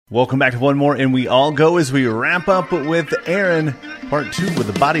Welcome back to One More, and we all go as we wrap up with Aaron. Part 2 with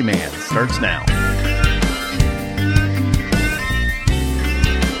the Body Man starts now.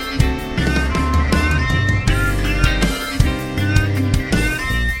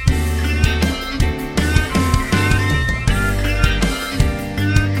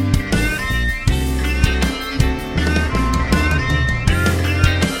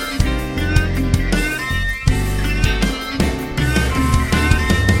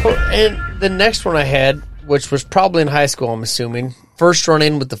 And the next one I had, which was probably in high school, I'm assuming, first run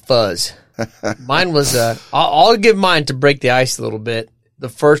in with the fuzz. Mine was, I'll give mine to break the ice a little bit. The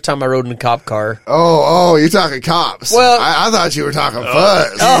first time I rode in a cop car. Oh, you're talking cops. Well, I thought you were talking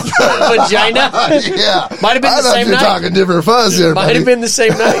fuzz. Oh, vagina? Yeah. Might have been the same I thought you were talking different fuzz there, Might buddy. have been the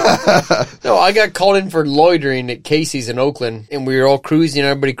same night. No, I got called in for loitering at Casey's in Oakland, and we were all cruising.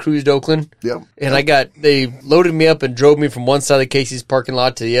 Everybody cruised Oakland. Yep. And they loaded me up and drove me from one side of the Casey's parking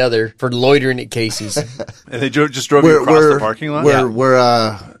lot to the other for loitering at Casey's. And they just drove you across the parking lot?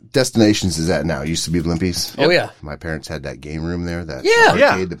 Where Destinations is at now. It used to be Olympias. Oh, yeah. My parents had that game room there, that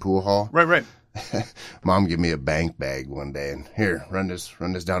Yeah. the pool hall. Right. Mom gave me a bank bag one day, and here, run this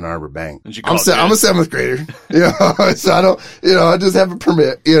down to Arbor Bank. And she I'm called it. a 7th grader, so I don't, I just have a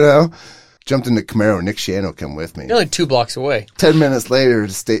permit, Jumped in the Camaro. Nick Shano came with me. You're only 2 blocks away. 10 minutes later,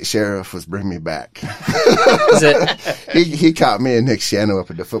 the state sheriff was bringing me back. Is it? He caught me and Nick Shano up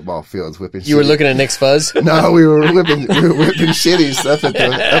at the football fields whipping. You were looking at Nick's fuzz? No, we were whipping shitties up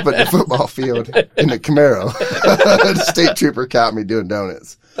at the football field in the Camaro. The state trooper caught me doing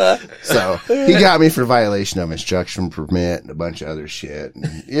donuts. So he got me for violation of instruction permit and a bunch of other shit. And,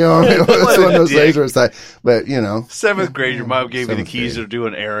 it's one of those things where it's like, but 7th grade, your mom gave you the 7th keys grade. to do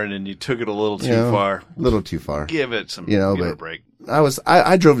an errand, and you took it a little too far. A little too far. Give it some, but break.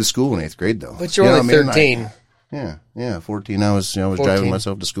 I drove to school in 8th grade though. But you're only 13. Yeah, 14. I was 14. Driving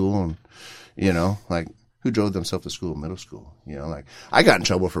myself to school, and who drove themselves to school in middle school? I got in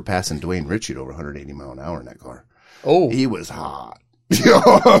trouble for passing Dwayne Ritchie at over 180 mile an hour in that car. Oh, he was hot.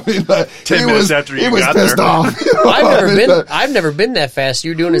 10 minutes after you got pissed there. off. I've never been that fast.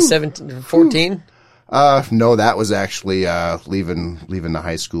 You were doing it 17, 14? No, that was actually leaving the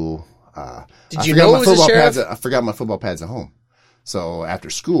high school. Did you know it was a sheriff? I forgot my football pads at home. So after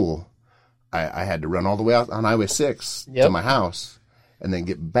school, I had to run all the way out on Highway 6 to my house and then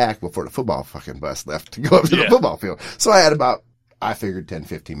get back before the football fucking bus left to go up to the football field. So I had about, I figured 10,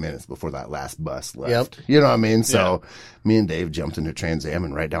 15 minutes before that last bus left. Yep. You know what I mean? So me and Dave jumped into Trans Am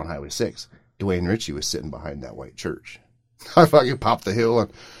and right down Highway 6. Dwayne Ritchie was sitting behind that white church. I fucking popped the hill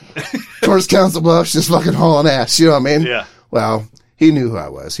and towards Council Bluffs, just fucking hauling ass. You know what I mean? Yeah. Well, he knew who I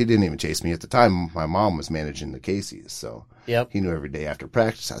was. He didn't even chase me. At the time, my mom was managing the Casey's, so he knew every day after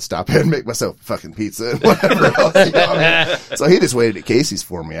practice I'd stop in and make myself a fucking pizza and whatever else. You know what I mean? So he just waited at Casey's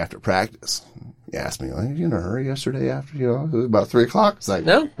for me after practice. He asked me, you in a hurry yesterday after, it was about 3 o'clock. It's like,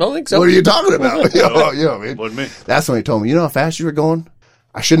 No, don't think so. what are you talking about? you know what I mean? Wasn't me. That's when he told me, you know how fast you were going?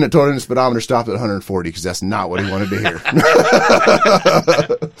 I shouldn't have told him the speedometer stopped at 140 because that's not what he wanted to hear.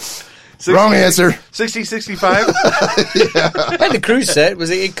 60, Wrong answer. 60, 65? I had the cruise set.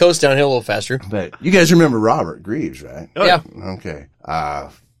 It coast downhill a little faster. But you guys remember Robert Greaves, right? Oh, yeah. Okay.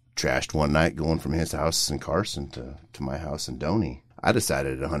 Trashed one night going from his house in Carson to my house in Doney. I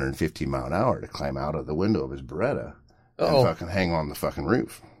decided at 115 mile an hour to climb out of the window of his Beretta and fucking hang on the fucking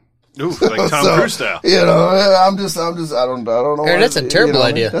roof. Ooh, like Tom Cruise style. I'm just, I don't know. Aaron, that's a terrible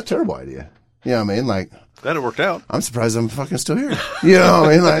idea. That's a terrible idea. You know what I mean? Like, Glad it worked out. I'm surprised I'm fucking still here. You know what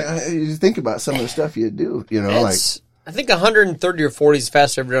I mean? Like, you think about some of the stuff you do, I think 130 or 40 is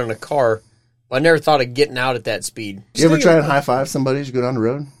fast I've ever done in a car. I never thought of getting out at that speed. You ever try and high five somebody as you go down the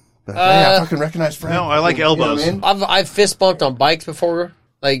road? Hey, I fucking recognize Frank. No, I like elbows. You know what I mean? I've fist bumped on bikes before,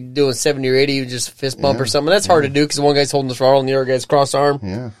 like doing 70 or 80, you just fist bump or something. That's hard to do because one guy's holding the throttle and the other guy's cross arm.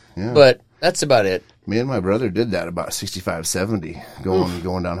 Yeah. But that's about it. Me and my brother did that about 65, 70,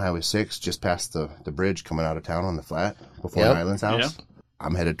 going down Highway 6, just past the bridge coming out of town on the flat before Nyland's house. Yep.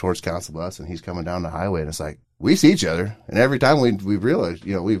 I'm headed towards Council Bluffs, and he's coming down the highway, and it's like, we see each other. And every time we realize,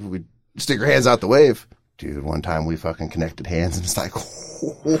 we stick our hands out the wave. Dude, one time we fucking connected hands, and it's like,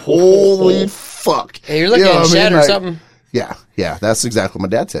 holy fuck. Hey, you're looking at Shad or something. Yeah, that's exactly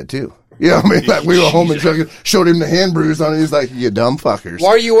what my dad said, too. You know what I mean? Like, we were home and showed him the hand bruise on it. He's like, you dumb fuckers. Why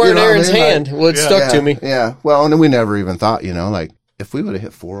are you wearing Aaron's what I mean? hand? Well, it stuck to me. Yeah. Well, and then we never even thought, like, if we would have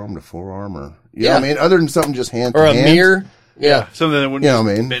hit forearm to forearm or, you know what I mean? Other than something just hand Or to a hand. mirror. Yeah. Something that wouldn't You know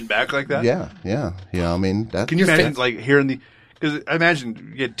what I mean? bend back like that? Yeah. You know what I mean? That, Can you imagine, like, hearing because I imagine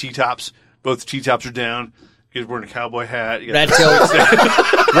you get T-tops, both T-tops are down, you're wearing a cowboy hat. You got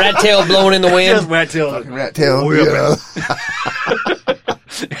rat tail blowing in the wind. Just rat tail. rat tail? Way up.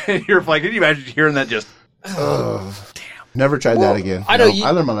 And you're like, can you imagine hearing that just... Never tried that again. I know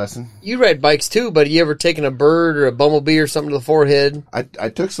I learned my lesson. You ride bikes too, but you ever taken a bird or a bumblebee or something to the forehead? I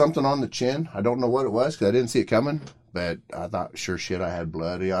took something on the chin. I don't know what it was because I didn't see it coming. But I thought, sure shit, I had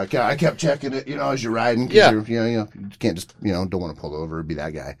blood. I kept checking it, as you're riding. Cause you can't just, don't want to pull over, be that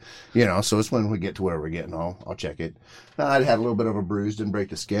guy. So it's when we get to where we're getting, I'll check it. I had a little bit of a bruise, didn't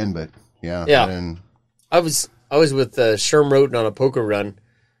break the skin, but yeah. I was with Sherm Roten on a poker run,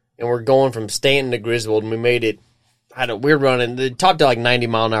 and we're going from Stanton to Griswold, and we made it. We were running. The top to like 90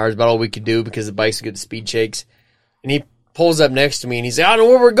 mile an hour is about all we could do because the bike's good speed shakes. And he pulls up next to me, and he's like, I don't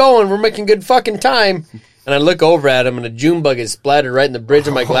know where we're going. We're making good fucking time. And I look over at him, and a June bug is splattered right in the bridge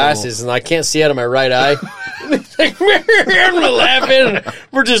of my glasses, and I can't see out of my right eye. I'm laughing.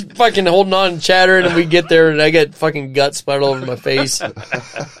 We're just fucking holding on and chattering, and we get there, and I get fucking guts splattered all over my face.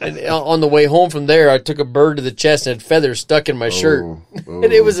 And on the way home from there, I took a bird to the chest and had feathers stuck in my shirt. And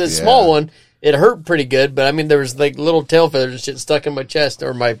it was a small one. It hurt pretty good, but I mean, there was like little tail feathers and shit stuck in my chest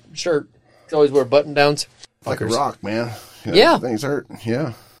or my shirt. I always wear button downs. Like a rock, man. Yeah. Things hurt.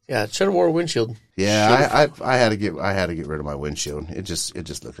 Yeah. Yeah, should have wore a windshield. Yeah, I had to get rid of my windshield. It just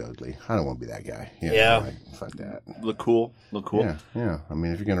looked ugly. I don't want to be that guy. Fuck that. Look cool. Yeah. I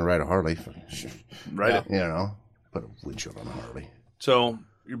mean, if you're gonna ride a Harley, ride it. Put a windshield on a Harley. So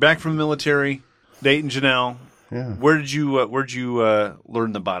you're back from the military, dating Janelle. Yeah. Where'd you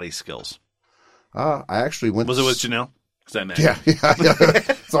learn the body skills? I actually went. Was it with Janelle? Yeah.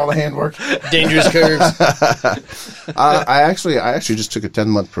 It's all the handwork. Dangerous curves. I actually just took a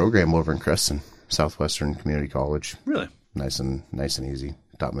 10-month program over in Creston, Southwestern Community College. Really? Nice and easy.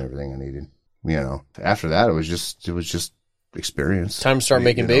 Taught me everything I needed. After that it was just experience. Time to start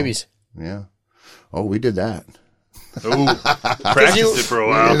making babies. Yeah. Oh, we did that. Oh, practiced it for a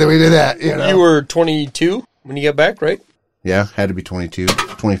while. We did that. You were 22 when you got back, right? Yeah, had to be 22.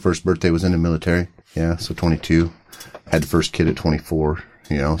 21st birthday was in the military. Yeah, so 22. Had the first kid at 24,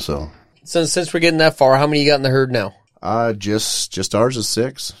 so. Since we're getting that far, how many you got in the herd now? Just ours is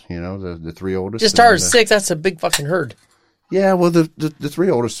 6, the 3 oldest. Just ours 6, that's a big fucking herd. Yeah, well, the 3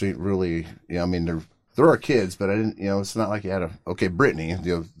 oldest ain't really, I mean, they're our kids, but I didn't, it's not like you had Brittany,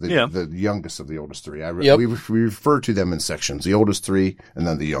 the youngest of the oldest 3. We refer to them in sections, the oldest 3 and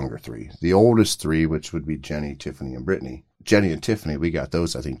then the younger 3. The oldest 3, which would be Jenny, Tiffany, and Brittany. Jenny and Tiffany, we got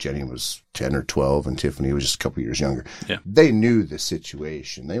those. I think Jenny was 10 or 12 and Tiffany was just a couple years younger. Yeah. They knew the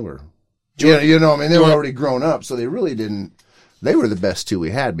situation. They were, they were already grown up. So they really they were the best 2 we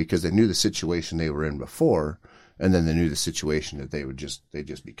had because they knew the situation they were in before. And then they knew the situation that they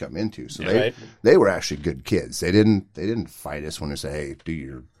just become into. So they were actually good kids. They didn't fight us when they say, hey, do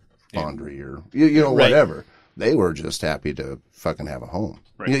your laundry or, whatever. They were just happy to fucking have a home.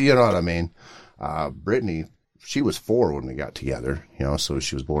 Right. You know what I mean? Brittany, she was 4 when we got together, so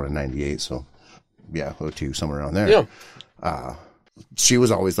she was born in 98. So, yeah, 02, somewhere around there. Yeah. She was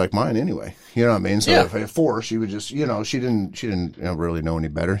always like mine anyway. You know what I mean? So if I had 4, she would just, she didn't really know any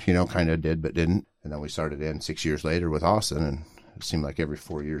better, kind of did, but didn't. And then we started in 6 years later with Austin, and it seemed like every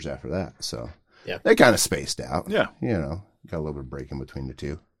 4 years after that. So they kind of spaced out. Yeah. Got a little bit of break in between the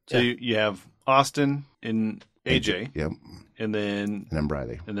 2. So you have Austin and AJ. Yep. And then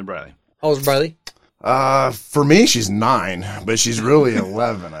Briley. How old's Briley? For me, she's 9, but she's really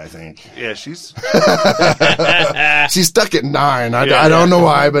 11, I think. Yeah, she's she's stuck at 9. I don't know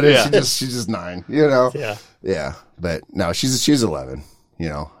why, but she's just 9. Yeah. Yeah, but no, she's 11.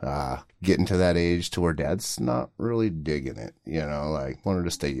 Getting to that age to where Dad's not really digging it. Want her to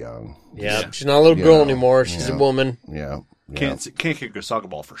stay young. Yeah, she's not a little girl anymore. She's a woman. Yeah. Can't kick a soccer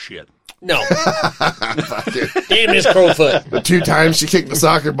ball for shit. No. Damn this Crowfoot. The 2 times she kicked the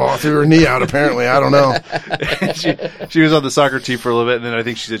soccer ball threw her knee out, apparently. I don't know. she was on the soccer team for a little bit, and then I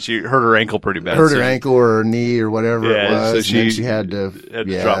think she said she hurt her ankle pretty bad. Her ankle or her knee or whatever it was. So she had to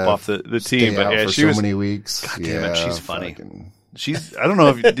drop off the team. But for she was so many weeks. God damn it, she's funny. I don't know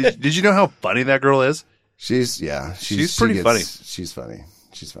if did you know how funny that girl is? She's pretty funny. She's funny.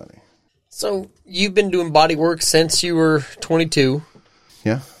 So you've been doing body work since you were 22.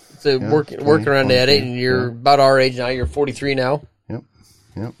 Yeah. So working around at it, and you're about our age now. You're 43 now.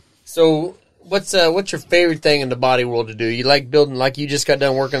 Yep. So what's your favorite thing in the body world to do? You like building, like you just got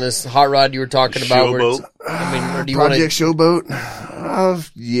done working this hot rod you were talking about. Showboat. Or do you Project Showboat?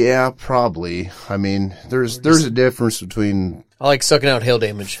 Yeah, probably. I mean, there's a difference between. I like sucking out hail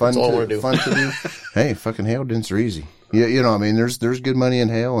damage. That's all I want to do. Fun to do. Hey, fucking hail dents are easy. You know what I mean? There's good money in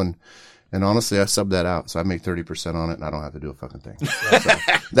hail, and honestly, I sub that out, so I make 30% on it, and I don't have to do a fucking thing.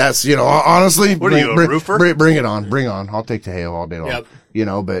 That's honestly. What are you, a roofer? Bring it on. Bring on. I'll take the hail all day long.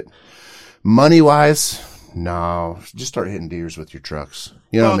 Yep. But money wise, No, just start hitting deers with your trucks.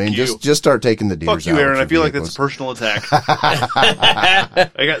 You know Fuck what I mean? you. Just start taking the deers Fuck you, out Aaron. with I feel your like that's a vehicles. personal attack.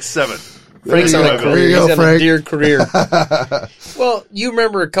 I got 7. Frank's on There a you go. career. There you He's go, on a Frank. deer career. Well, you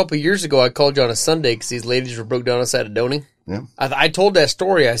remember a couple years ago I called you on a Sunday because these ladies were broke down outside of Doney. Yeah. I told that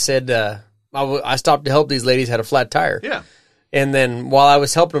story. I said I stopped to help these ladies had a flat tire. Yeah. And then while I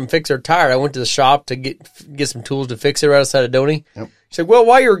was helping them fix their tire, I went to the shop to get some tools to fix it right outside of Doney. Yep. She said, well,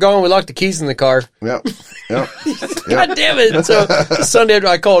 while you were gone, we locked the keys in the car. Yep. Yep. God damn it. So Sunday after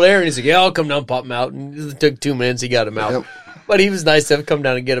I called Aaron, he said, yeah, I'll come down and pop him out. And it took 2 minutes. He got him out. Yep. But he was nice to have come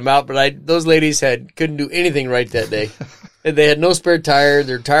down and get him out. But those ladies couldn't do anything right that day. They had no spare tire.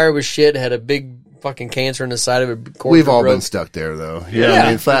 Their tire was shit, had a big fucking cancer in the side of it. We've all been stuck there, though. You know what Yeah. I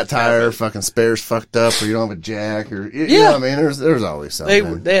mean? Flat tire, fucking spares fucked up, or you don't have a jack, or you know what I mean? There's always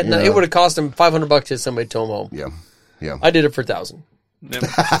something. They had you know? It would have cost them $500 to somebody tow them home. Yeah. Yeah. I did it for $1,000.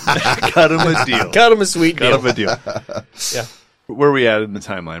 Cut him a deal. Got him a sweet Cut deal. him a deal. Yeah. Where are we at in the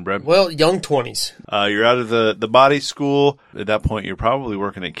timeline, Brad? Well, young 20s. You're out of the body school. At that point, you're probably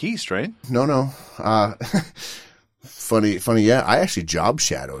working at Keast, right? No. Funny. Yeah, I actually job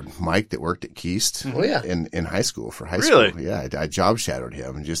shadowed Mike that worked at Keast. Oh, yeah. In high school for high Really? school. Yeah, I job shadowed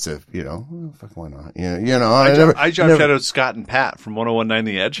him just to fuck, why not? I job shadowed Scott and Pat from 101.9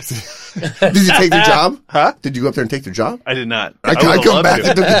 The Edge. Did you take their job? Huh? Did you go up there and take their job? I did not. I would've come loved back to.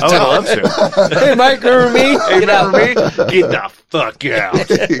 and took his I would have loved to. Hey, Mike, remember me? Get out me. Get the fuck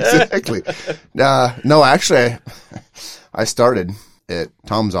out. Exactly. No, actually, I started at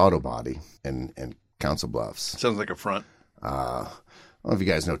Tom's Auto Body in Council Bluffs. Sounds like a front. I don't know if you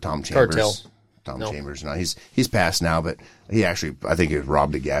guys know Tom Chambers. Cartel. Chambers. No, he's passed now, but he actually, I think he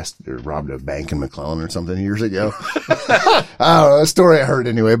robbed a bank in McClellan or something years ago. I don't know, a story I heard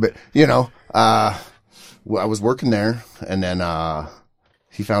anyway, but I was working there, and then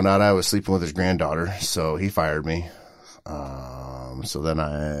he found out I was sleeping with his granddaughter, so he fired me. So then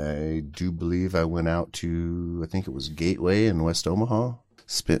I do believe I went out to, I think it was Gateway in West Omaha.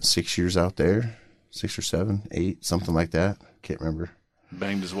 Spent 6 years out there, 6 or 7, 8, something like that. Can't remember.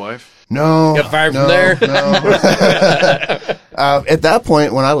 Banged his wife. No. Got fired from there. No. At that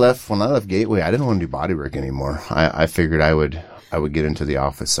point, when I left Gateway, I didn't want to do body work anymore. I figured I would get into the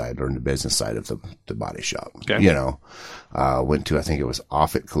office side or in the business side of the body shop. Okay. Went to, I think it was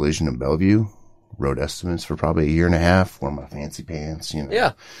Offutt Collision in Bellevue. Wrote estimates for probably a year and a half. Wore my fancy pants,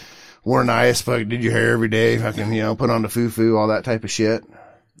 Yeah. Wore nice, fucking did your hair every day, fucking, put on the foo-foo, all that type of shit.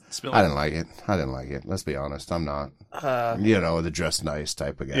 I didn't like it. Let's be honest. I'm not, the dress nice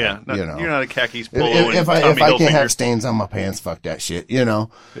type of guy. Yeah. You're not a khakis polo. If I Tommy can't Hilfiger. have stains on my pants, fuck that shit, Yeah.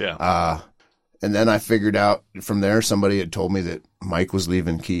 And then I figured out from there, somebody had told me that Mike was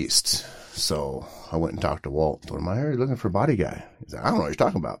leaving Keast. So I went and talked to Walt. Told him, "Are you looking for a body guy?" He's like, "I don't know what you're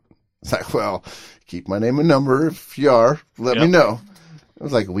talking about." It's like, "Well, keep my name and number. If you are, let me know." It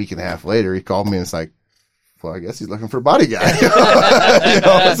was like a week and a half later. He called me and it's like, "Well, I guess he's looking for a body guy."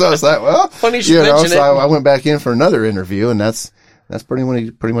 So I was like, "Well, funny you should mention so it. I went back in for another interview, and that's when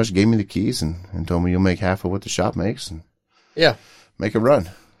he pretty much gave me the keys and told me you'll make half of what the shop makes and Yeah. make a run.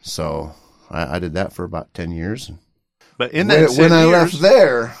 So I did that for about 10 years. But in that When I left years,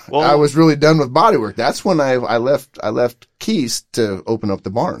 there, Well- I was really done with bodywork. That's when I left Keast to open up the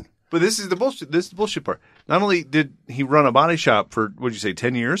barn. but this is the bullshit. This is the bullshit part. Not only did he run a body shop for, what'd you say,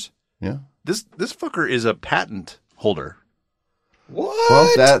 10 years? Yeah. This fucker is a patent holder. What?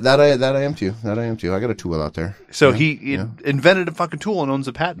 Well, that I am too. That I am too. I got a tool out there. So he invented a fucking tool and owns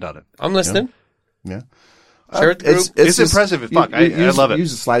a patent on it. I'm listening. Yeah. Share it with the group. It's impressive as fuck. I love it.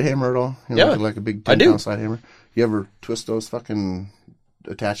 Use a slide hammer at all? Yeah. Like a big I do. 10-pound slide hammer. You ever twist those fucking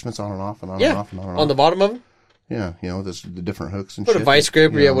attachments on and off and on and Yeah. off and on and On off? the bottom of it, Yeah. The different hooks and put shit. a vice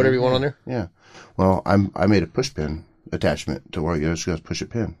grip or whatever you want on there. Yeah. Well, I made a push pin attachment to where you just push a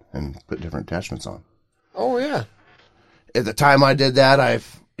pin and put different attachments on. Oh, yeah. At the time I did that,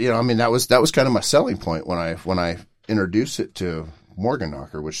 that was kind of my selling point when I introduced it to Morgan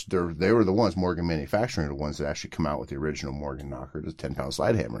Knocker, which they were the ones, Morgan Manufacturing, the ones that actually come out with the original Morgan Knocker, the 10-pound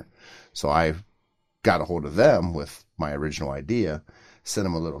slide hammer. So I got a hold of them with my original idea, sent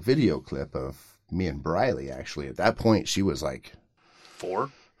them a little video clip of me and Briley. Actually, at that point, she was like 4?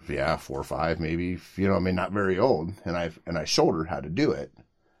 4 or 5, maybe, not very old. And I showed her how to do it.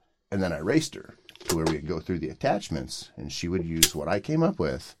 And then I raced her to where we'd go through the attachments and she would use what I came up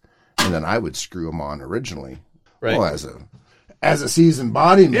with. And then I would screw them on originally. Right. Well, as a seasoned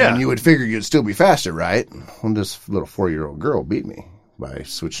body man, Yeah. you would figure you'd still be faster, right? Well, this little 4-year-old girl beat me by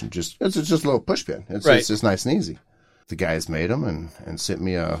switching it's just a little push pin. It's Right. just nice and easy. The guys made them and sent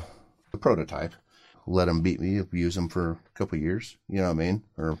me a prototype. let them beat me, use them for a couple of years. You know what I mean?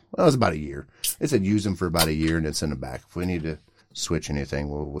 Or well, it was about a year. They said use them for about a year and then send them back. If we need to switch anything,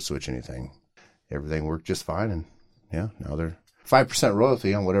 we'll switch anything. Everything worked just fine, and yeah, now they're 5%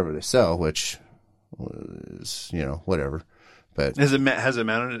 royalty on whatever they sell, which is whatever. But has it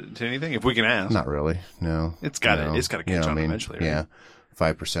amounted to anything? If we can ask, not really. No, it's got to catch on eventually. Right? Yeah,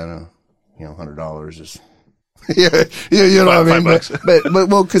 5% of $100 is. Yeah, you know what I mean. But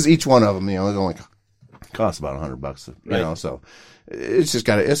well, because each one of them, it only costs about $100. You know, so it's just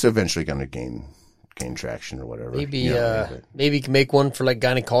it's eventually going to gain traction or whatever. Maybe maybe you can make one for like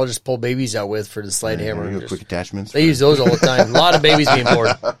gynecologists pull babies out with for the slide hammer. Quick attachments. They use those all the time. A lot of babies being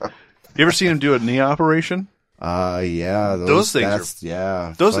born. You ever seen them do a knee operation? Yeah. Those things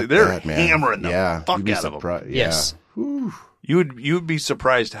they're hammering the fuck out of them. Yes. Whew. You would be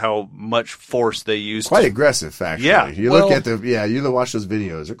surprised how much force they use. Quite aggressive, actually. Yeah. You look at you watch those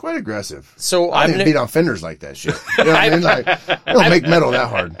videos. They're quite aggressive. So I didn't beat on fenders like that shit. You know what I mean? Like, they don't make metal that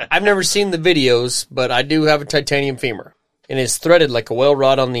hard. I've never seen the videos, but I do have a titanium femur, and it's threaded like a weld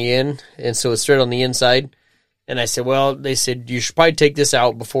rod on the end, and so it's threaded on the inside. And I said, well, they said you should probably take this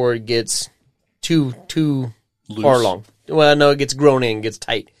out before it gets too loose. Far along. Well, no, it gets grown in, gets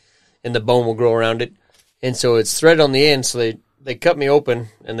tight, and the bone will grow around it. And so it's threaded on the end, so they cut me open,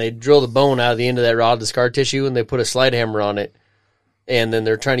 and they drill the bone out of the end of that rod, the scar tissue, and they put a slide hammer on it. And then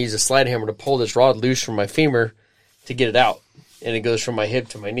they're trying to use a slide hammer to pull this rod loose from my femur to get it out. And it goes from my hip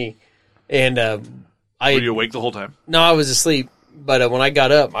to my knee. And were you awake the whole time? No, I was asleep. But when I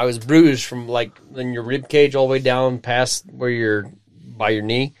got up, I was bruised from like in your rib cage all the way down past where you're by your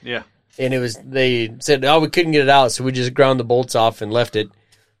knee. Yeah. And they said, we couldn't get it out, so we just ground the bolts off and left it.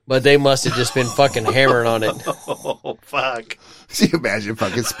 But they must have just been fucking hammering on it. Oh, fuck. Can you imagine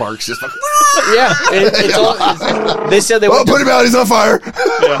fucking sparks just like... Yeah. They said they went put him out, he's on fire.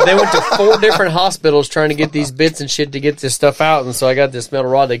 They went to 4 different hospitals trying to get these bits and shit to get this stuff out. And so I got this metal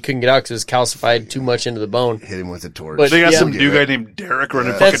rod they couldn't get out because it was calcified too much into the bone. Hit him with a torch. But they got some new guy named Derek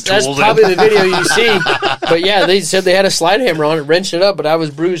running fucking tools. That's probably the video you see. But yeah, they said they had a slide hammer on it, wrenched it up, but I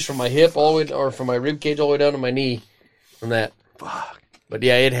was bruised from my hip all the way, or from my rib cage all the way down to my knee from that. Fuck. But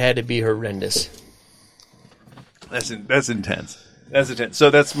yeah, it had to be horrendous. That's intense. That's intense. So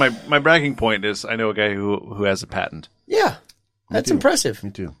that's my bragging point is I know a guy who has a patent. Yeah, that's impressive.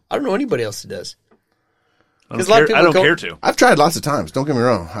 Me too. I don't know anybody else who does. I don't care to. I've tried lots of times. Don't get me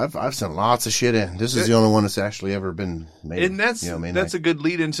wrong. I've sent lots of shit in. This is the only one that's actually ever been made. And that's a good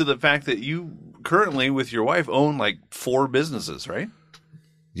lead into the fact that you currently with your wife own like 4 businesses, right?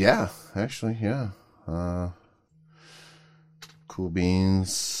 Yeah, actually, yeah. Cool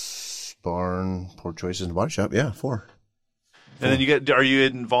Beans, Barn, Poor Choices, and Body Shop. Yeah, 4. And then are you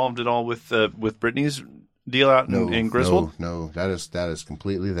involved at all with Brittany's deal out in Griswold? No, that is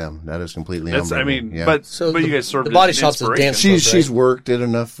completely them. That is completely. But you guys serve the Body Shop's a dance club, she's worked it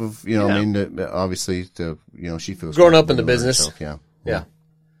enough of obviously she feels growing up in the business. Herself, yeah.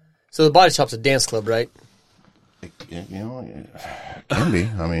 So the Body Shop's a dance club, right? It can be.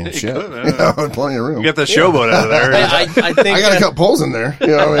 I mean, shit. Plenty of room. You got the showboat out of there. I think I got a couple poles in there.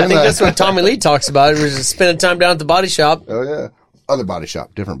 I think that's what Tommy Lee talks about. It was spending time down at the Body Shop. Oh yeah, other body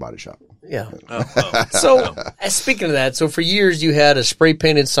shop, different body shop. Yeah. So speaking of that, so for years you had a spray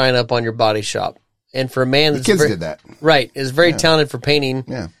painted sign up on your Body Shop, and for a man, the kids did that. Right, is very talented for painting.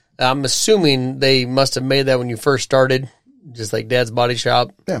 Yeah. I'm assuming they must have made that when you first started, just like Dad's Body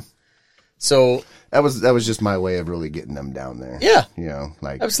Shop. Yeah. So. That was just my way of really getting them down there. Yeah.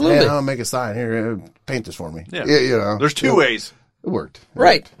 Absolutely. Hey, I'll make a sign here. Paint this for me. Yeah. There's 2 ways. It worked.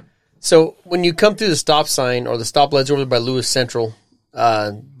 Right. So when you come through the stop sign or the stoplights over there by Lewis Central,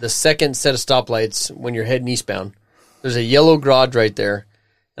 the second set of stoplights when you're heading eastbound, there's a yellow garage right there.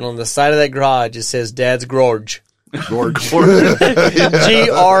 And on the side of that garage, it says Dad's Gorge. Gorge. Grog.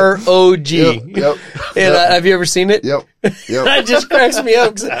 Yep. And have you ever seen it? Yep. That just cracks me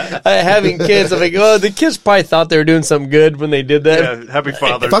up. Having kids, I'm like, the kids probably thought they were doing something good when they did that. Yeah, happy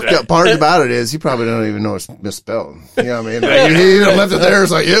Father's Day. Fucked up part about it is he probably don't even know it's misspelled. You know what I mean? He left it there.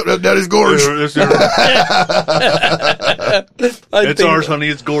 It's like, yep, Daddy's Gorge. It's ours, honey.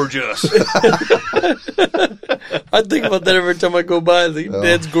 It's gorgeous. I think about that every time I go by.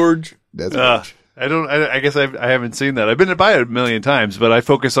 Dad's Gorge. Dad's Gorge. I guess I haven't seen that. I've been by it a million times, but I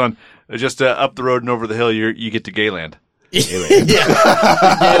focus on just up the road and over the hill. You get to Gayland. Yeah,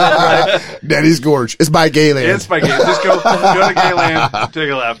 right. Daddy's Gorge. It's by Gayland. Yeah, it's by Gayland. Just go to Gayland. Take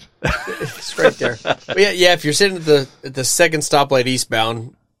a left. It's right there. But yeah. If you're sitting at the second stoplight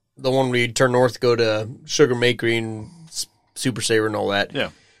eastbound, the one where you turn north, go to Sugar Makery and Super Saver and all that. Yeah,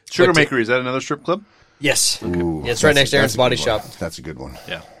 Sugar Makery, is that another strip club? Yes. Ooh, yeah, it's right next to Aaron's Body Shop. That's a good one.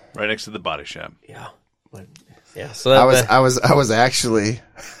 Yeah. Right next to the Body Shop. Yeah. But, yeah, so I was actually.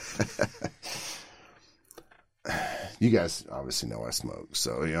 You guys obviously know I smoke,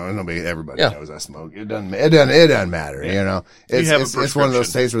 so everybody knows I smoke. It doesn't matter, you know. It's one of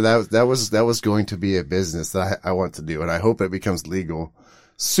those things where that was going to be a business that I want to do, and I hope it becomes legal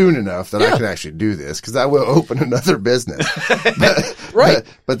soon enough that I can actually do this, because I will open another business.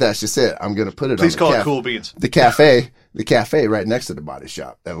 But that's just it. I'm going to put it. Please on call it Cool Beans. The cafe right next to the body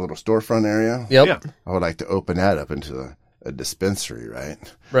shop, that little storefront area. Yep. Yeah. I would like to open that up into a dispensary, right?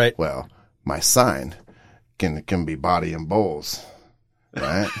 Right. Well, my sign can be Body and Bowls,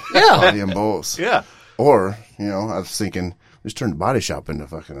 right? Yeah. Body and Bowls. Yeah. Or, I was thinking, just turn the body shop into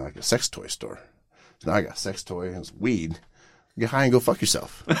fucking like a sex toy store. So now I got sex toy and it's weed. Get high and go fuck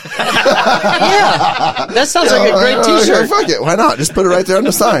yourself. Yeah. That sounds like a great t-shirt. Fuck it. Why not? Just put it right there on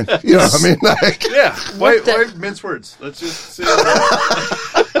the sign. You know what I mean? Like, yeah. Why mince words? Let's just say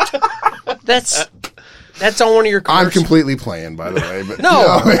That's on one of your commercials. I'm completely playing, by the way. But,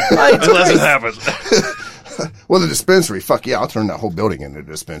 unless it happens. Well, the dispensary, fuck yeah, I'll turn that whole building into a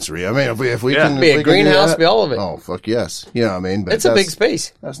dispensary. I mean, if we can be a greenhouse, be all of it. Oh, fuck yes. You know what I mean? But it's a big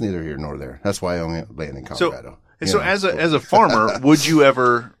space. That's neither here nor there. That's why I only land in Colorado. So as a farmer, would you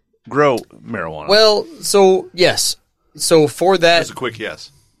ever grow marijuana? Well, so yes. So for that, that's a quick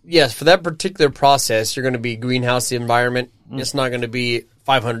yes. Yes, for that particular process, you're going to be greenhouse environment. It's not going to be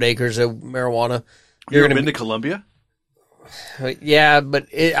 500 acres of marijuana. You're going to been to Colombia? Yeah, but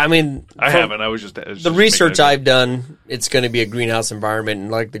I haven't. I was just the research I've done. It's going to be a greenhouse environment, and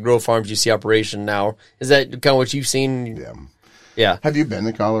like the grow farms you see operation now. Is that kind of what you've seen? Yeah. Yeah. Have you been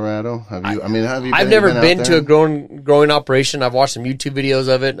to Colorado? Have you? Have you? I've never been to a growing operation. I've watched some YouTube videos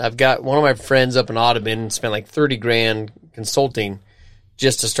of it. I've got one of my friends up in Audubon spent like $30,000 consulting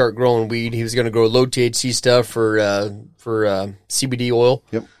just to start growing weed. He was going to grow low THC stuff for CBD oil.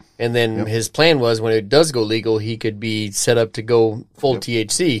 Yep. And then his plan was when it does go legal, he could be set up to go full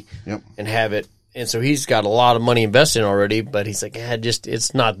THC and have it. And so he's got a lot of money invested in already, but he's like,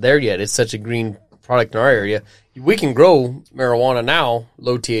 it's not there yet. It's such a green product in our area. We can grow marijuana now,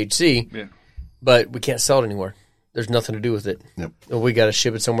 low THC, but we can't sell it anymore. There's nothing to do with it. Yep. We got to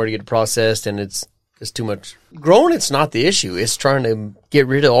ship it somewhere to get it processed, and it's too much. Growing, it's not the issue. It's trying to get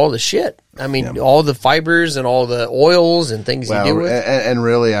rid of all the shit. I mean, all the fibers and all the oils and things you deal with. And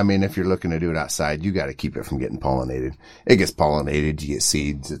really, if you're looking to do it outside, you got to keep it from getting pollinated. It gets pollinated, you get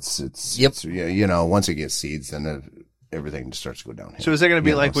seeds. It's once it gets seeds, then everything just starts to go downhill. So is that going to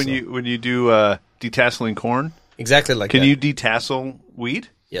be like when you do detasseling corn? Exactly like that. Can you detassel weed?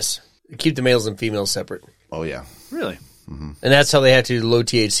 Yes. Keep the males and females separate. Oh, yeah. Really? Mm-hmm. And that's how they have to do the low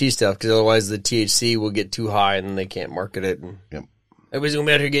THC stuff, because otherwise the THC will get too high and then they can't market it. And everybody's going to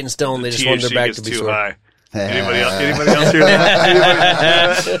be out here getting stoned. They just want their back to be sore. High. Anybody else hear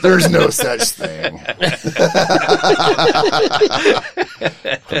that? There's no such thing.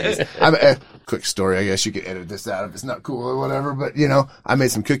 Quick story. I guess you could edit this out if it's not cool or whatever. But, I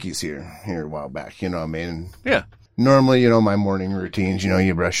made some cookies here a while back. You know what I mean? Yeah. Normally, my morning routines,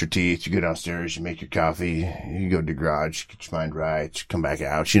 you brush your teeth, you go downstairs, you make your coffee, you go to the garage, get your mind right, you come back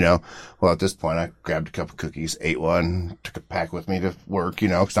out, Well, at this point, I grabbed a couple cookies, ate one, took a pack with me to work,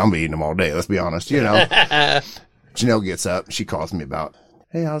 because I'm eating them all day, let's be honest, Janelle gets up, she calls me about,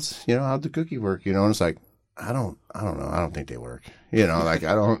 hey, how'd the cookie work, and it's like, I don't know, I don't think they work, like,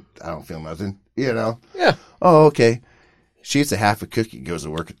 I don't feel nothing, Yeah. Oh, okay. She eats a half a cookie, goes to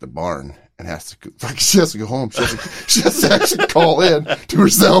work at the barn, and she has to go home. She has to actually call in to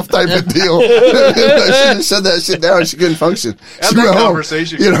herself type of deal. She just shut that shit down. She couldn't function. She went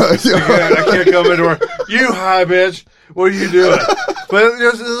conversation. I can't come into her. You high bitch. What are you doing? But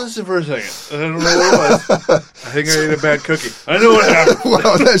listen for a second. I don't know what it was. I think I ate a bad cookie. I know what happened.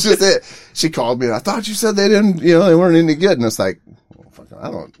 Well, that's just it. She called me and I thought you said they didn't, they weren't any good. And it's like,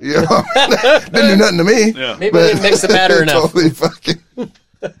 I don't, didn't do nothing to me. Yeah. Maybe they didn't mix the batter enough. Totally fucking.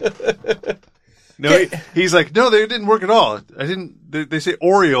 No, he's like, no, they didn't work at all. They say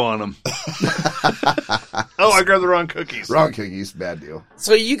Oreo on them. Oh, I grabbed the wrong cookies. Wrong cookies, bad deal.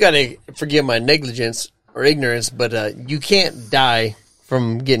 So you got to forgive my negligence or ignorance, but you can't die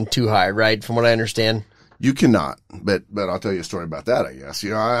from getting too high, right? From what I understand. You cannot, but I'll tell you a story about that, I guess.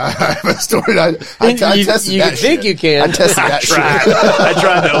 I have a story. I tested you that think shit. You can. I tested that shit. I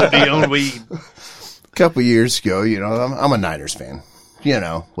tried to OD on weed. A couple years ago, I'm a Niners fan.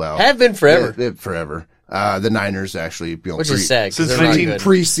 Well. Have been forever. Forever. The Niners actually, which is sad. Since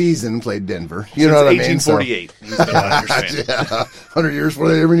preseason played Denver. You know what I mean? 1848. He's been Niners fan. Yeah, 100 years before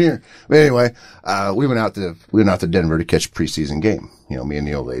they ever here. But anyway, we went out to Denver to catch a preseason game. You know, me and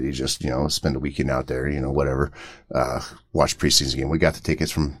the old lady just, spend a weekend out there, whatever, watch preseason game. We got the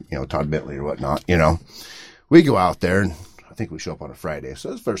tickets from, Todd Bentley or whatnot, We go out there and I think we show up on a Friday.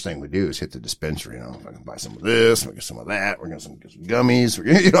 So the first thing we do is hit the dispensary, I can buy some of this, we get some of that, we're going to get some gummies,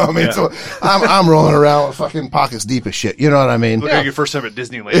 you know what I mean? Yeah. So I'm rolling around with fucking pockets deep as shit, you know what I mean? Look like your first time at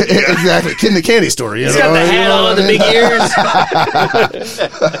Disneyland. Exactly. In the candy store, He's got the hat on, the big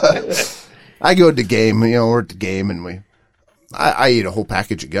ears. I go to the game, we're at the game and I eat a whole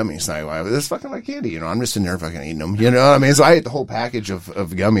package of gummies. This is fucking like candy, I'm just in there fucking eating them, you know what I mean? So I ate the whole package of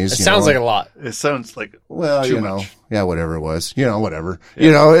gummies. It sounds like a lot. It sounds like too much. Yeah, whatever it was, whatever.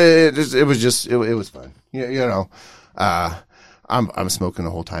 Yeah. It was fun. I'm smoking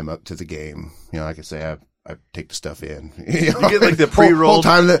the whole time up to the game. Like I say, I take the stuff in. You get like the pre-rolled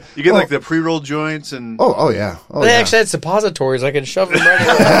time. You get like the pre-rolled joints and oh yeah. They actually had suppositories. I could shove them right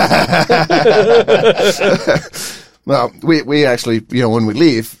in. Well, we actually, when we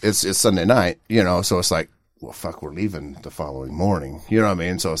leave, it's Sunday night, so it's like, well, fuck, we're leaving the following morning. You know what I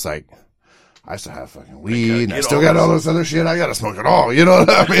mean? So it's like, I still have fucking weed, and I still got all this other shit. I gotta smoke it all. You know what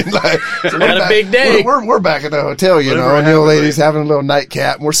I mean? Like, so a big day. We're back at the hotel, and the old lady's having a little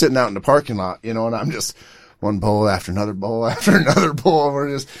nightcap, and we're sitting out in the parking lot, and I'm just one bowl after another bowl after another bowl, and we're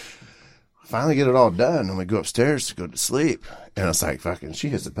just finally get it all done, and we go upstairs to go to sleep, and it's like fucking, she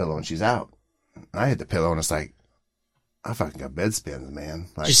hits the pillow and she's out. I hit the pillow, and it's like, I fucking got bed spins, man.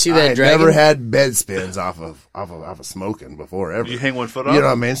 Like, did you see that I dragon? Never had bed spins off of smoking before ever. You hang one foot off? You know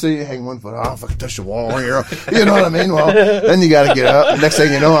what I mean? So you hang one foot off, fucking touch the wall, you know what I mean? Well, then you gotta get up. Next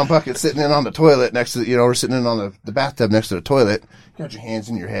thing you know, I'm fucking sitting in on the toilet next to, we're sitting in on the bathtub next to the toilet. You got your hands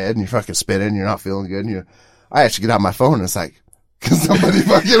in your head and you're fucking spinning, you're not feeling good. And I actually get out my phone and it's like, cause somebody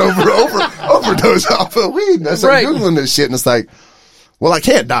fucking overdosed off of weed. And I started Googling this shit and it's like, well, I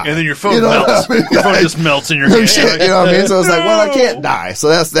can't die. And then your phone melts. I mean? Your phone just melts in your hand. Shit, you know what I mean? So it's like, well, I can't die. So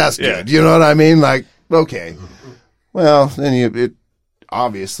that's good. You know what I mean? Like, okay. Well, then it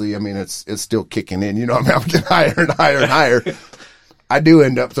obviously, I mean, it's still kicking in. You know what I mean? I'm getting higher and higher and higher. I do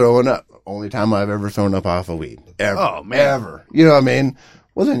end up throwing up. Only time I've ever thrown up off of weed. Ever. Oh, man. Ever. You know what I mean?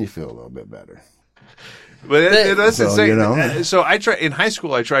 Well, then you feel a little bit better. But that's insane. So in high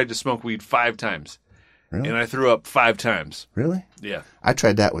school, I tried to smoke weed 5 times. Really? And I threw up 5 times. Really? Yeah. I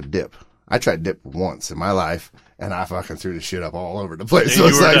tried that with dip. I tried dip once in my life, and I fucking threw the shit up all over the place. So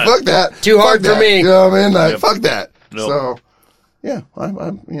it's like, fuck that. Too hard for me. You know what I mean? Like, fuck that. Nope. So, yeah, I'm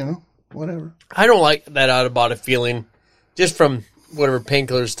whatever. I don't like that out-of-body feeling just from whatever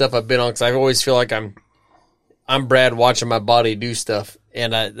painkiller stuff I've been on, because I always feel like I'm Brad watching my body do stuff,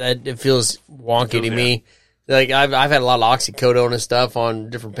 and it feels wonky to me. Like I've had a lot of oxycodone and stuff on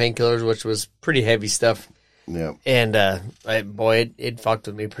different painkillers, which was pretty heavy stuff. Yeah. And it fucked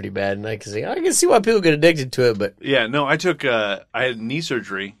with me pretty bad. And I can see why people get addicted to it. But yeah, no, I had knee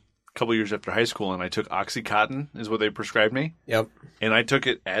surgery a couple years after high school, and I took OxyContin is what they prescribed me. Yep. And I took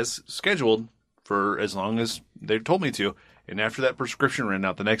it as scheduled for as long as they told me to. And after that prescription ran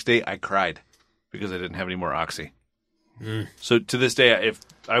out, the next day I cried because I didn't have any more Oxy. Mm. So to this day,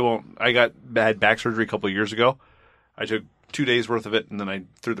 I had back surgery a couple of years ago. I took 2 days worth of it, and then I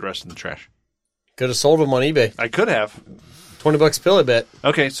threw the rest in the trash. Could have sold them on eBay. I could have. $20 a pill, I bet.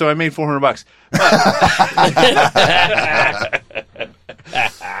 Okay, so I made $400.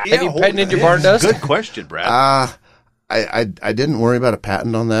 Have you patented your barn dust? Good question, Brad. I didn't worry about a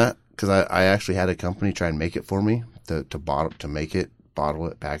patent on that because I actually had a company try and make it for me to make it, bottle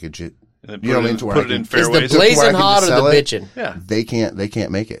it, package it. You know what I mean? To put it in fairways. Is the blazing hot or the bitching? Yeah. They can't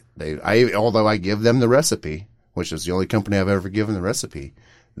make it. Although I give them the recipe, which is the only company I've ever given the recipe,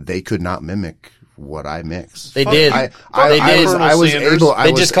 they could not mimic what I mix. They did. I was able.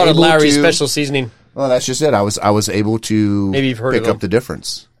 They just called it Lowry's Special Seasoning. Well, that's just it. I was able to maybe you've heard pick up the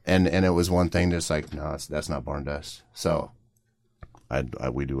difference, and it was one thing that's like, no, that's not barn dust. So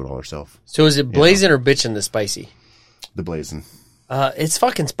we do it all ourselves. So is it blazing or bitching the spicy? The blazing. It's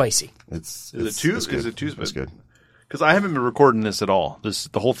fucking spicy. Is it too spicy? It's good. Because I haven't been recording this at all.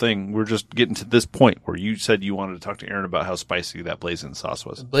 The whole thing, we're just getting to this point where you said you wanted to talk to Aaron about how spicy that blazing sauce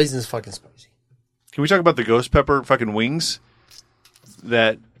was. Blazing is fucking spicy. Can we talk about the ghost pepper fucking wings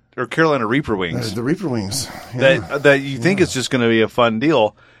or Carolina Reaper wings? The Reaper wings. Yeah. That you think is just going to be a fun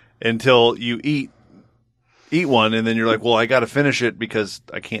deal until you eat one, and then you're like, well, I got to finish it because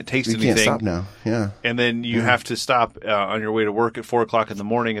I can't taste anything. You can't stop now. Yeah. And then you have to stop on your way to work at 4:00 in the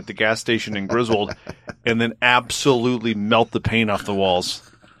morning at the gas station in Griswold, and then absolutely melt the paint off the walls.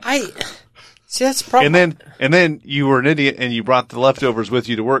 See, that's the problem. And then you were an idiot and you brought the leftovers with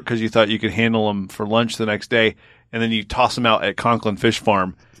you to work because you thought you could handle them for lunch the next day. And then you toss them out at Conklin Fish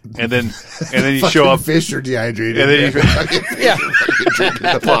Farm. And then you show up. Fish are dehydrated. And then yeah.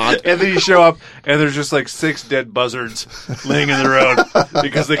 And then you show up and there's just like 6 dead buzzards laying in the road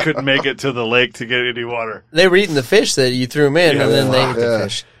because they couldn't make it to the lake to get any water. They were eating the fish that you threw them in, and then they ate the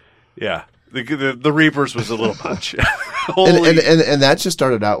fish. Yeah. The Reapers was a little much. and that just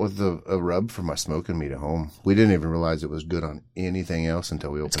started out with a rub for my smoking meat at home. We didn't even realize it was good on anything else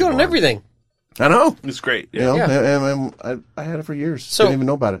until we opened it. It's good on everything. I know. It's great. Yeah. Yeah. And I had it for years. So, didn't even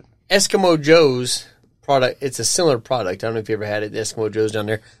know about it. Eskimo Joe's product, it's a similar product. I don't know if you ever had it, Eskimo Joe's down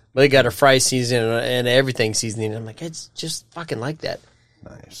there. But they got a fry season and everything seasoning. I'm like, it's just fucking like that.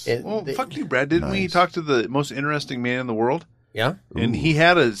 Nice. Fuck you, Brad. Didn't we talk to the most interesting man in the world? Yeah. And didn't he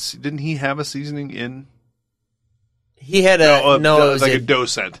have a seasoning in? He had a, it was like a dough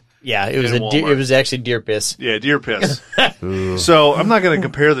scent. Yeah, it was it was actually deer piss. Yeah, deer piss. So I'm not going to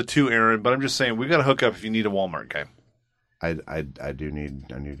compare the two, Aaron, but I'm just saying we got to hook up if you need a Walmart guy. I do need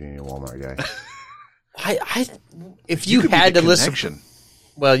a Walmart guy. If you had to listen,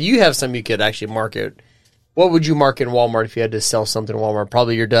 well, you have some you could actually market. What would you market in Walmart if you had to sell something in Walmart?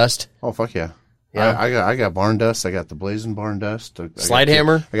 Probably your dust. Oh fuck yeah. Yeah. I got barn dust. I got the blazing barn dust. Slide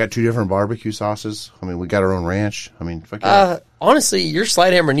hammer. I got 2 different barbecue sauces. I mean, we got our own ranch. I mean, fuck yeah. Honestly, your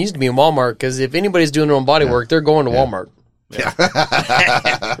slide hammer needs to be in Walmart because if anybody's doing their own body work, they're going to Walmart.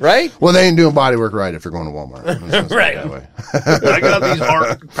 Yeah. Right? Well, they ain't doing body work right if they're going to Walmart. Right. That way. I got these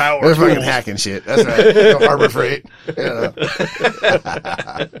hard power They're tools. fucking hacking shit. That's right. No Harbor Freight.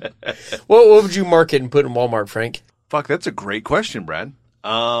 What would you market and put in Walmart, Frank? Fuck, that's a great question, Brad.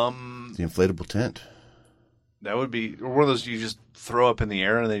 The inflatable tent. That would be one of those you just throw up in the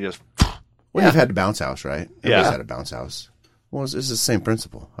air and they just. Well, you've had the bounce house, right? Everybody's had a bounce house. Well, it's the same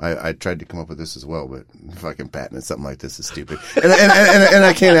principle. I tried to come up with this as well, but fucking patenting something like this is stupid. And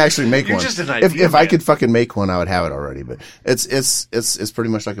I can't actually make You're one. Just an idea, if I could fucking make one, I would have it already. But it's pretty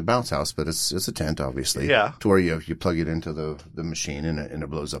much like a bounce house, but it's a tent, obviously. Yeah. To where you plug it into the machine and it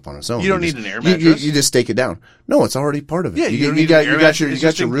blows up on its own. You don't need an air mattress. You just stake it down. No, it's already part of it. Yeah, you got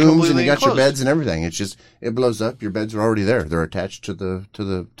your rooms and you got your beds and everything. It's just it blows up. Your beds are already there. They're attached to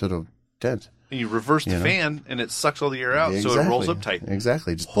the tent. And you reverse the fan, and it sucks all the air out, so it rolls up tight.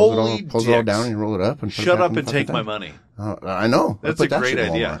 Exactly. Just pulls it all down, and you roll it up. And shut up and take my money. I know. That's a great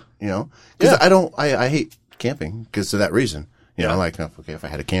idea. You know, because I hate camping because of that reason. You know, like, okay, if I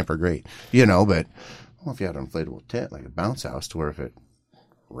had a camper, great. You know, but if you had an inflatable tent, like a bounce house, to where if it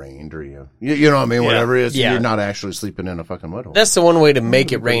rained or you know what I mean, whatever it is, you're not actually sleeping in a fucking mud hole. That's the one way to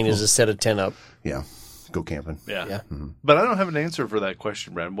make it rain is to set a tent up. Yeah. Go camping. Yeah. Mm-hmm. But I don't have an answer for that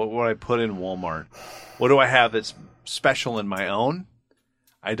question, Brad. What would I put in Walmart? What do I have that's special in my own?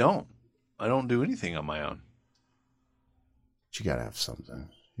 I don't do anything on my own. But you gotta have something.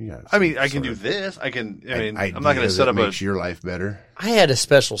 I can do this. I'm not going to set up makes your life better. I had a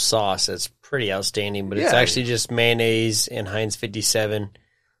special sauce that's pretty outstanding, but it's actually just mayonnaise and Heinz 57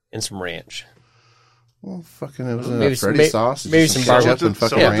 and some ranch. Well, fucking, it was Freddy sauce. Maybe some barbecue and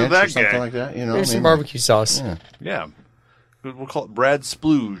fucking ranch or something like that. You know, maybe some barbecue sauce. Yeah. We'll call it Brad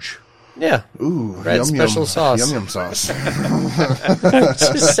Splooge. Yeah. Ooh, Brad's special sauce. Yum sauce. It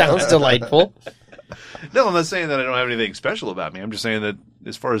just sounds delightful. No, I'm not saying that I don't have anything special about me. I'm just saying that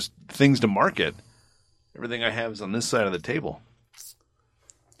as far as things to market, everything I have is on this side of the table.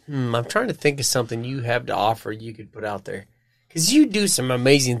 I'm trying to think of something you have to offer you could put out there. Because you do some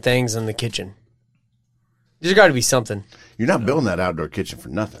amazing things in the kitchen. There's got to be something. You're not building that outdoor kitchen for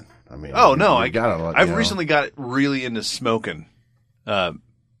nothing. I mean, I got a lot. I've recently got really into smoking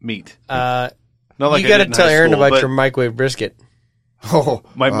meat. You got to tell Aaron about your microwave brisket. Oh,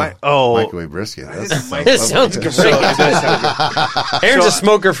 microwave brisket. That sounds great. Aaron's a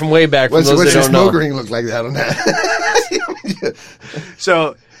smoker from way back. What's your smoke ring look like that on that?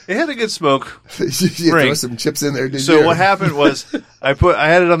 So it had a good smoke. You throw some chips in there. So what happened was I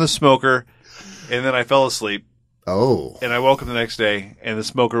had it on the smoker. And then I fell asleep. Oh. And I woke up the next day, and the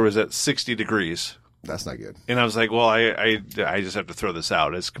smoker was at 60 degrees. That's not good. And I was like, well, I just have to throw this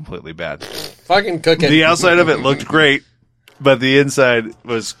out. It's completely bad. Fucking cook it. The outside of it looked great, but the inside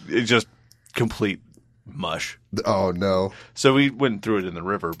was just complete mush. Oh, no. So we went and threw it in the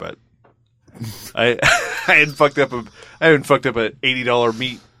river, but I hadn't fucked up an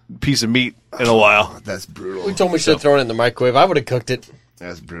 $80 piece of meat in a while. Oh, that's brutal. We told me we should have thrown it in the microwave. I would have cooked it.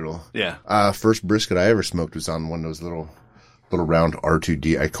 That's brutal. Yeah. First brisket I ever smoked was on one of those little round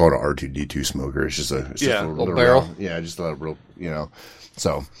R2D. I call it an R2D2 smoker. It's just a little barrel. Round, just a real,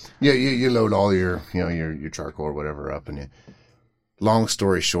 So you load all your charcoal or whatever up, and long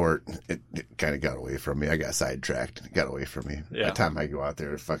story short, it kind of got away from me. I got sidetracked. It got away from me. Yeah. By the time I go out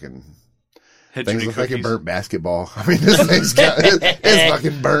there, fucking Head things shooting look like a cookies. burnt basketball. I mean, this thing's got, it's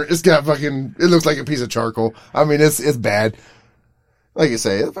fucking burnt. It's got fucking, it looks like a piece of charcoal. I mean, it's bad. Like you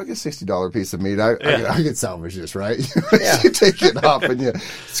say, a fucking $60 piece of meat. I could salvage this, right? You take it off and you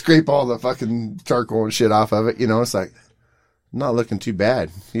scrape all the fucking charcoal and shit off of it. You know, it's like not looking too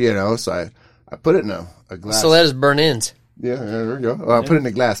bad. You know, so I put it in a glass. So that is burn ends. Yeah, there we go. Well, I put it in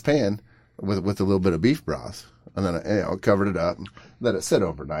a glass pan with a little bit of beef broth, and then I covered it up, and let it sit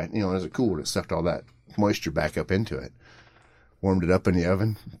overnight. You know, as it cooled, it sucked all that moisture back up into it. Warmed it up in the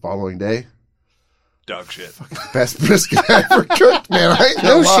oven. Following day, Dog shit. best brisket I ever cooked, man. I ain't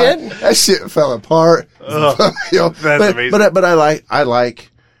No gonna lie. shit. That shit fell apart. You know, That's amazing. But I like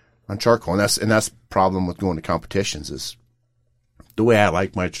on charcoal, and that's the problem with going to competitions is the way I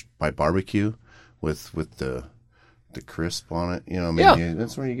like my barbecue with the crisp on it. You know, I mean,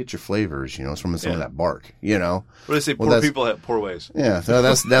 that's where you get your flavors. You know, it's from some of that bark. You know, What do they say? Poor people have poor ways. yeah. So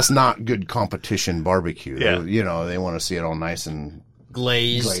that's not good competition barbecue. Yeah. You know, they want to see it all nice and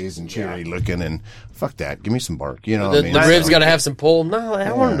Glazed. and cherry looking, and fuck that. Give me some bark. You know, The, what I mean? the ribs got to have some pull. No, I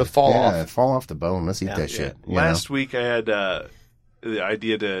want them to fall off. Fall off the bone. Let's eat that shit. you Last week I had the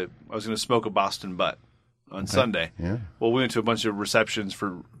idea I was going to smoke a Boston butt on Sunday. Yeah. Well, we went to a bunch of receptions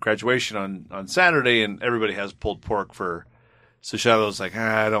for graduation on Saturday, and everybody has pulled pork for. So Shiloh's like,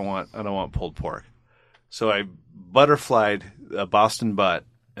 I don't want pulled pork. So I butterflied a Boston butt,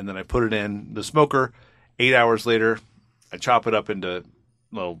 and then I put it in the smoker. 8 hours later, I chop it up into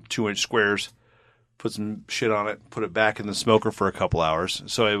little 2-inch squares, put some shit on it, put it back in the smoker for a couple hours.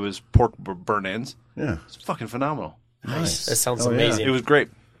 So it was pork burn ends. Yeah. It's fucking phenomenal. Nice. That sounds Oh, yeah. amazing. It was great.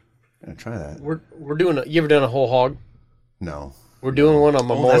 Yeah, try that. We're doing. You ever done a whole hog? No. We're doing one on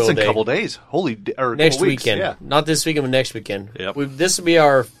Well, Memorial that's in Day a couple days. Or next couple weeks. weekend. Yeah. Not this weekend, but next weekend. Yep. This will be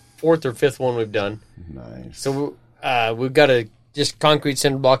our 4th or 5th one we've done. Nice. So we've got a just concrete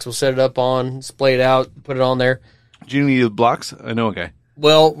cinder blocks. We'll set it up on, splay it out, put it on there. Do you need blocks? I know a guy.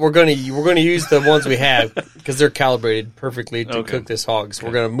 Well, we're gonna use the ones we have because they're calibrated perfectly to Okay. cook this hog. So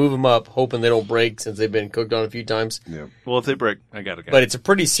we're gonna move them up, hoping they don't break since they've been cooked on a few times. Yeah. Well, if they break, I got a guy. But it's a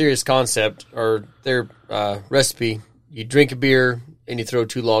pretty serious concept, or their recipe. You drink a beer and you throw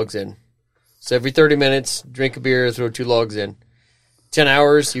 2 logs in. So every 30 minutes, drink a beer, throw 2 logs in. 10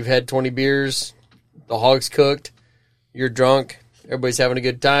 hours, you've had 20 beers. The hog's cooked. You're drunk. Everybody's having a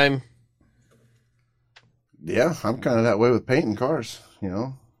good time. Yeah, I'm kind of that way with painting cars, you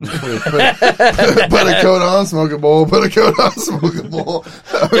know. Put a coat on, smoke a bowl. Put a coat on, smoke a bowl.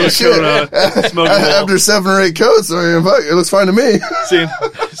 I mean, shit. Smoke a bowl. After 7 or 8 coats, I mean, fuck, it looks fine to me.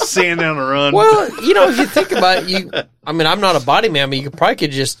 Sand down the run. Well, if you think about it, I'm not a body man, but you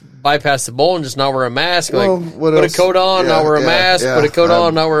could just bypass the bowl and just not wear a mask. Well, like, what put else? a coat on, not wear a mask. yeah. Put a coat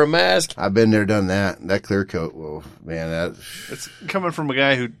on, not wear a mask. I've been there, done that. That clear coat, well, man, It's coming from a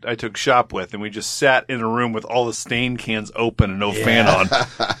guy who I took shop with, and we just sat in a room with all the stain cans open and no fan on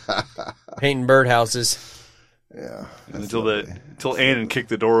Painting birdhouses. yeah. until Ann kicked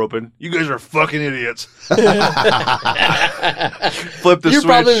the door open. You guys are fucking idiots. Flip the You're switch.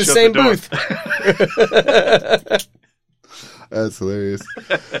 probably in the shut same door. booth. That's hilarious.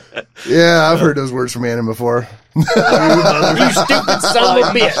 Yeah, I've heard those words from Anna before. You stupid son of a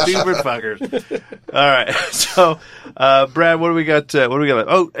bitch. Stupid fuckers. All right. So, Brad, what do we got?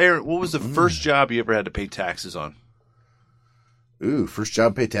 Oh, Aaron, what was the first job you ever had to pay taxes on? Ooh, first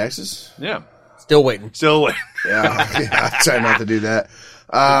job pay taxes? Yeah. Still waiting. Still waiting. Yeah, I try not to do that.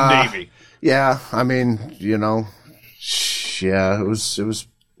 Navy. Yeah, I mean, it was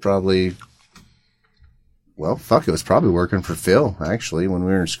probably, well, fuck, it was probably working for Phil, actually, when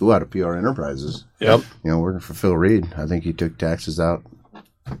we were in school out of PR Enterprises. Yep. Working for Phil Reed. I think he took taxes out,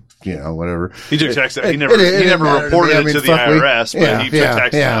 whatever. He took taxes. He never reported it to the IRS, but he took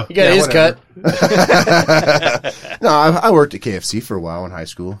taxes out. He got his whatever. cut. No, I worked at KFC for a while in high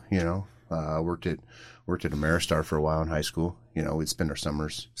school, worked at Ameristar for a while in high school. We'd spend our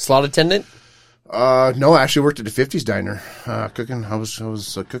summers. Slot attendant? No, I actually worked at the 50s Diner, cooking. I was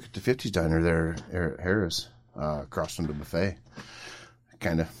a cook at the 50s Diner there at Harris, across from the buffet.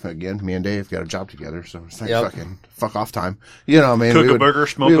 Kind of, again, me and Dave got a job together, so it's like fucking fuck off time. I mean? Cook a burger,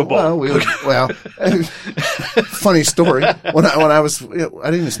 smoke a bowl. Funny story. When I was, I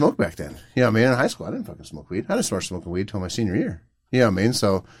didn't even smoke back then. In high school, I didn't fucking smoke weed. I didn't start smoking weed till my senior year. You know what I mean?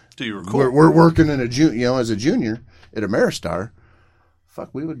 So, Dude, you were cool. we're working in as a junior at Ameristar. Fuck,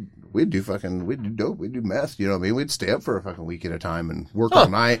 we'd do dope, we'd do meth, you know what I mean? We'd stay up for a fucking week at a time and work all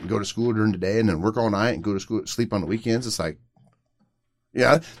night and go to school during the day and then work all night and go to school, sleep on the weekends. It's like,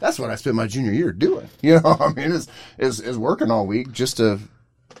 Yeah, that's what I spent my junior year doing. I mean, is working all week just to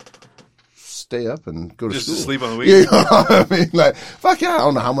stay up and go to just school. To sleep on the week. You know what I mean? Like, fuck yeah, I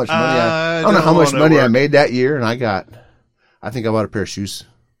don't know how much money I don't know how much money I made that year, and I think I bought a pair of shoes.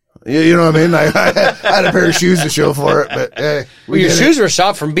 You know what I mean? Like, I had a pair of shoes to show for it, but hey, your shoes were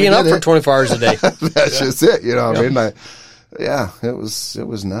shot from being up for 24 hours a day. That's just it. You know what I mean? Like, yeah, it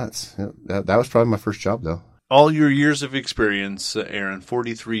was nuts. That was probably my first job, though. All your years of experience, Aaron,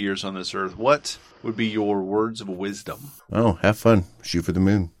 43 years on this earth, what would be your words of wisdom? Oh, have fun. Shoot for the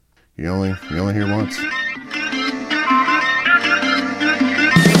moon. You only hear once.